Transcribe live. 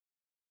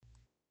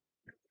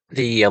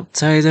The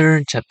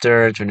Outsider,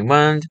 chapter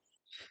 21.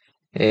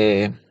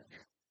 Uh,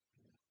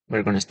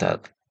 we're gonna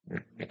start.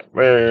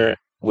 We're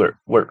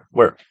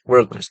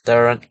gonna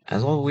start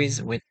as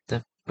always with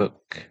the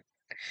book.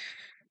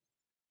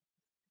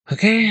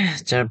 Okay,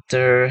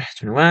 chapter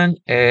 21.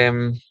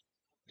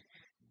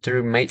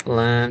 The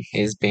Maitland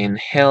is being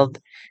held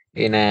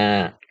in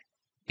an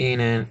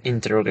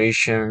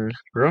interrogation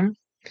room.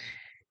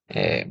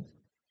 Uh,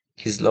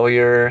 his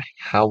lawyer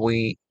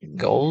Howie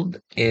Gold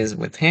is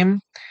with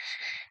him,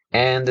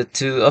 and the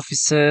two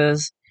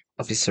officers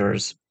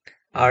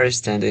are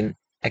standing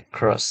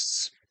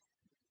across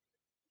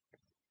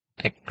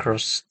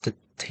across the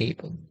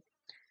table.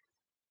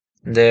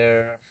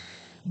 They're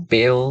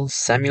Bill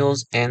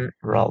Samuels and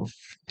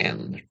Ralph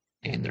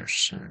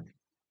Anderson.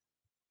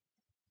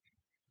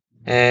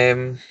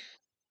 Um,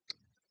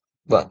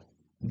 well,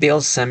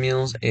 Bill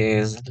Samuels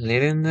is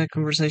leading the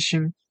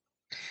conversation.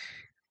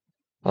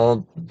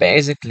 Well,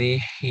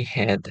 basically, he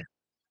had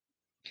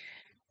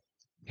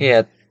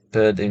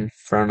put in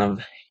front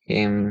of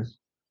him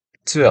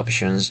two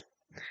options.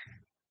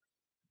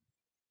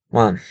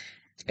 One,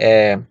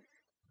 uh,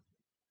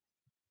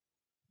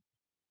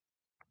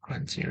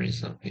 one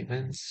series of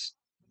events.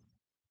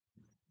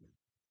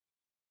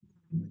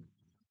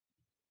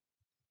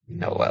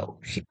 No, well,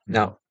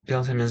 no.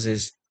 Bill Samuels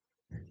is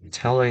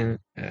telling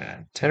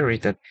Terry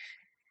that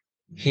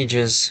he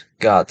just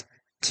got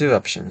two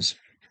options.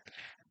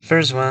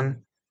 First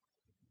one,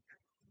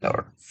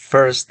 or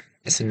first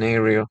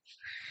scenario,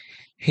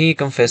 he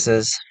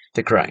confesses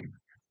the crime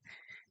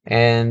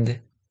and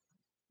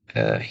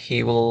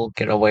he will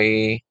get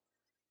away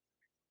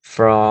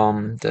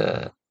from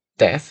the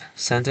death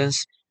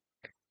sentence.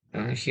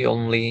 He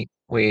only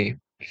we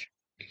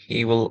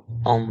he will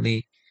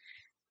only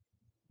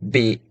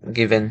be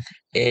given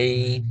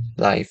a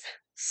life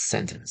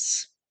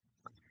sentence.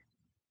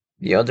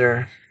 The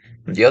other,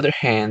 on the other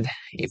hand,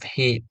 if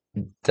he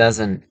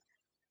doesn't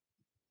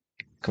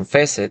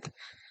confess it,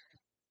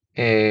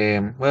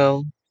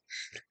 well,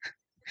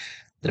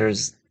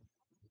 there's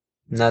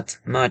not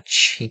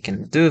much he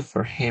can do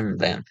for him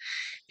then.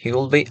 He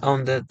will be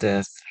on the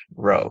death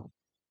row.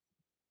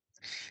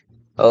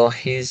 Well,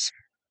 he's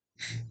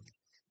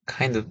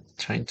kind of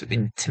trying to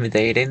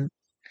intimidate him.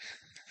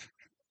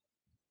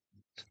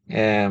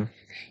 Um,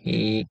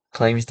 he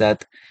claims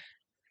that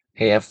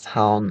he have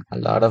found a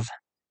lot of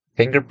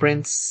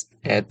fingerprints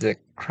at the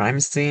crime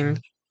scene,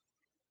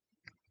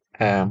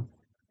 um,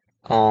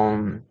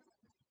 on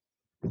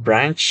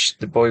branch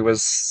the boy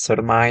was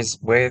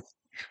sodomized with,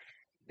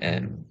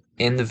 in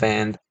the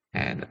van,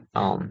 and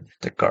on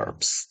the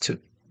corpse too.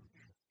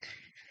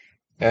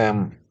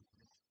 Um,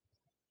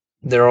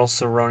 they're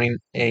also running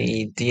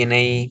a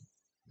DNA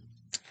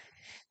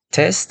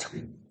test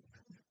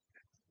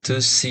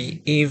to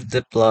see if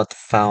the blood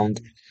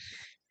found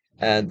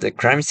at the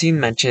crime scene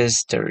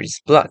matches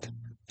Terry's blood.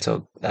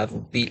 So that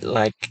would be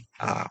like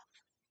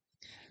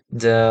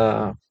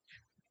the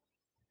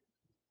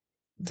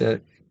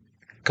the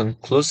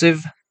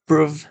conclusive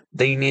proof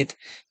they need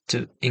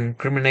to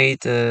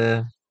incriminate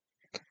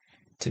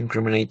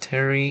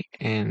Terry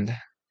and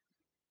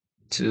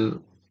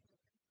to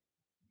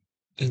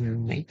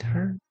inmate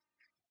her,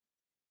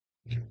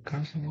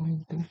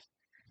 incarcerate her,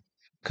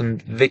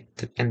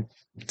 convict and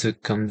to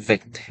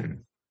convict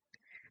him.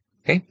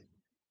 Okay,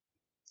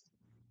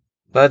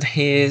 but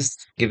he's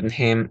given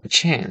him a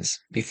chance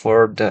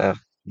before the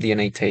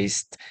DNA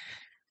test.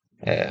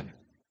 Uh,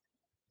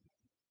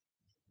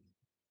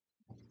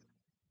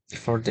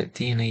 before the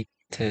DNA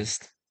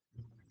test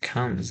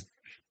comes,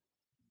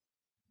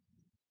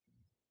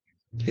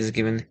 he's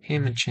given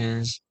him a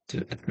chance to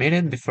admit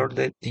it before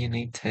the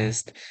DNA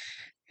test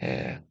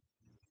uh,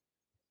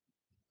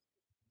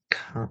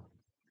 com-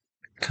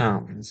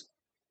 comes.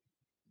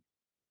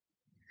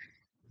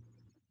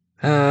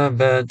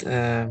 But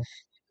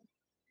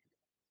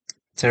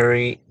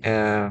Terry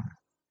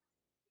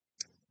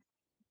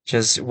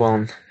just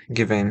won't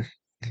give in.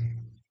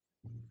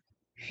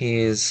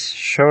 He is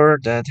sure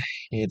that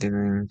he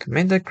didn't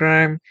commit the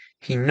crime.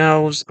 He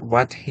knows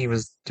what he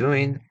was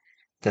doing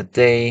that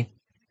day.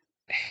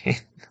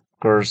 Of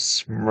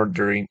course,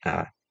 murdering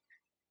a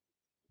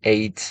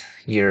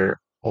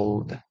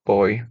 8-year-old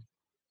boy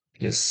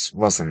just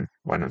wasn't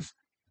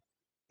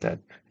that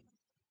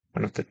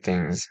one of the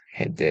things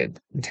he did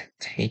that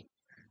day.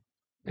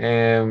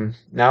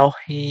 Now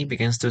he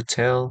begins to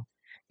tell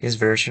his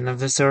version of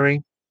the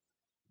story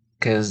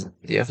because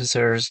the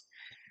officers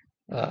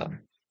um,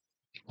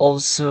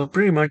 also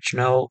pretty much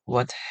know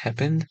what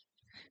happened,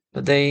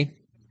 but they,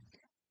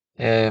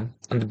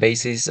 on the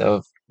basis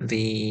of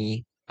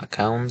the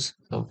accounts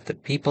of the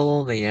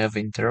people they have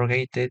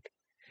interrogated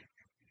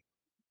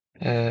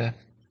uh,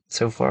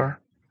 so far,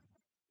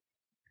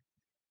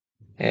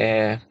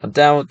 but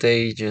now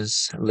they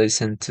just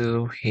listen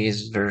to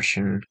his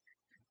version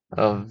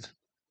of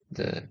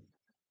the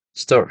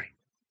story.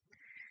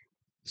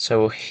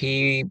 So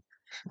he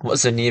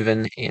wasn't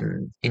even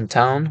in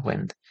town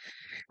when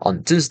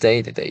on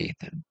Tuesday, the day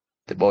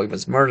the boy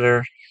was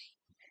murdered,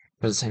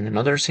 was in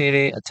another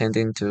city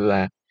attending to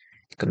a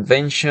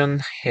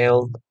convention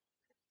held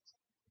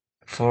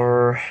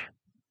for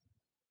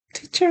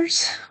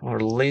teachers, or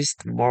at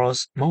least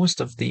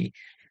most of the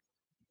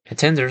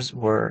attenders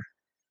were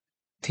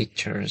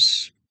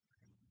teachers,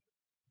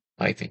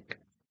 I think.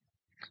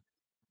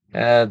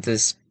 The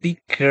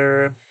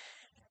speaker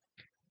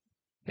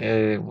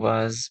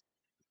was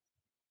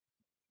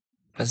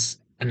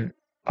an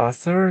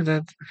author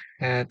that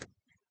had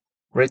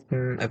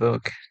written a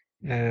book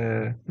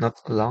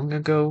not long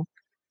ago.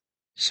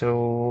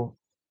 So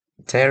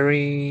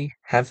Terry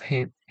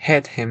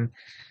had him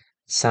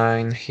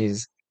sign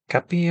his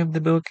copy of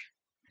the book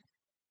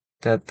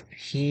that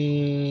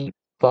he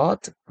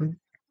bought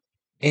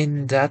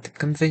in that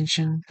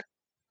convention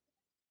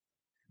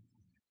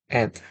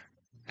at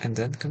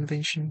that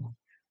convention.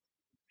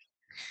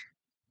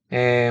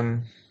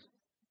 Um,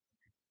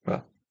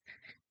 well,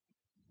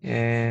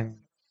 um,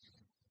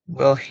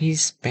 well, he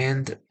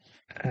spent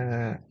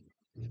uh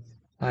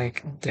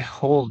like the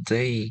whole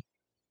day.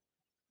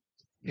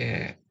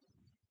 Uh,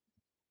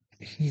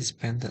 he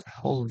spent the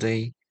whole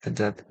day at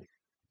that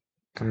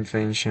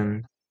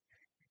convention.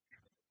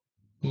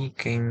 He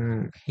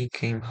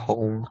came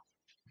home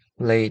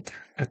late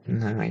at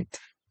night.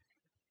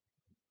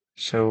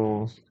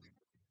 So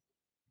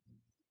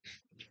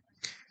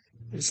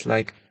it's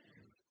like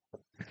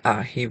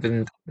he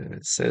even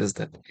says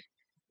that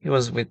he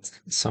was with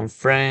some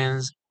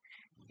friends.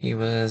 He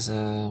was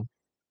uh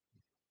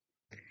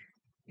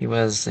he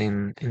was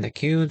in the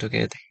queue to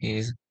get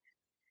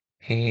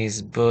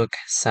his book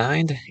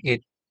signed.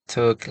 It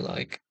took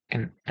like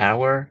an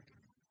hour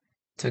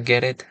to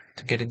get it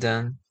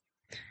done.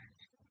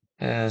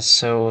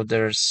 So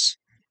there's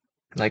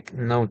like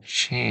no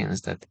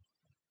chance that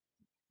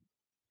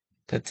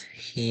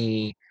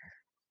he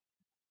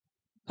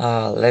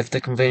left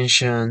the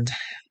convention,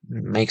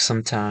 make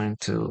some time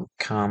to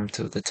come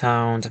to the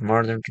town, to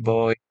murder the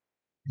boy,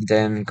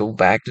 then go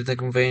back to the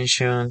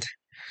convention,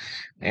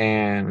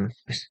 and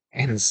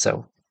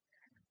so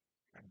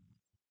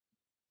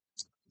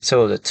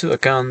the two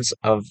accounts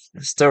of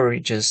the story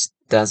just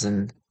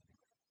doesn't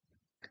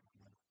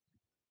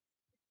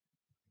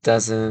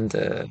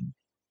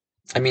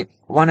I mean,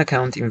 one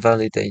account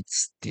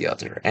invalidates the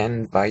other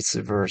and vice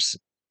versa.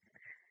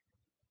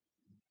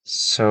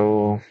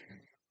 So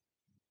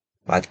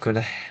what could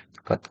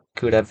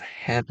have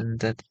happened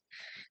that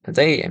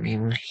day? I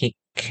mean, he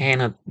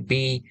cannot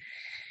be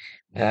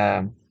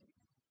um,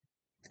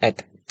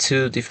 at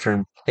two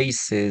different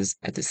places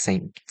at the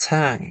same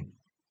time,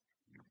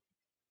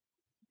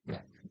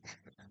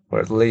 or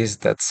at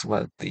least that's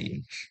what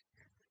the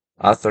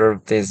author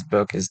of this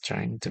book is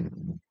trying to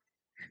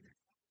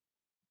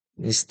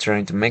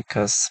make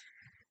us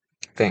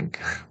think.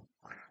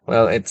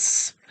 Well,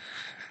 it's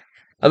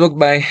a book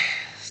by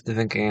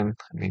Stephen King.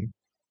 I mean,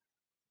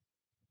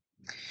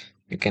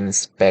 you can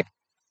expect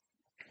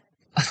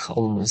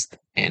almost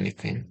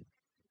anything.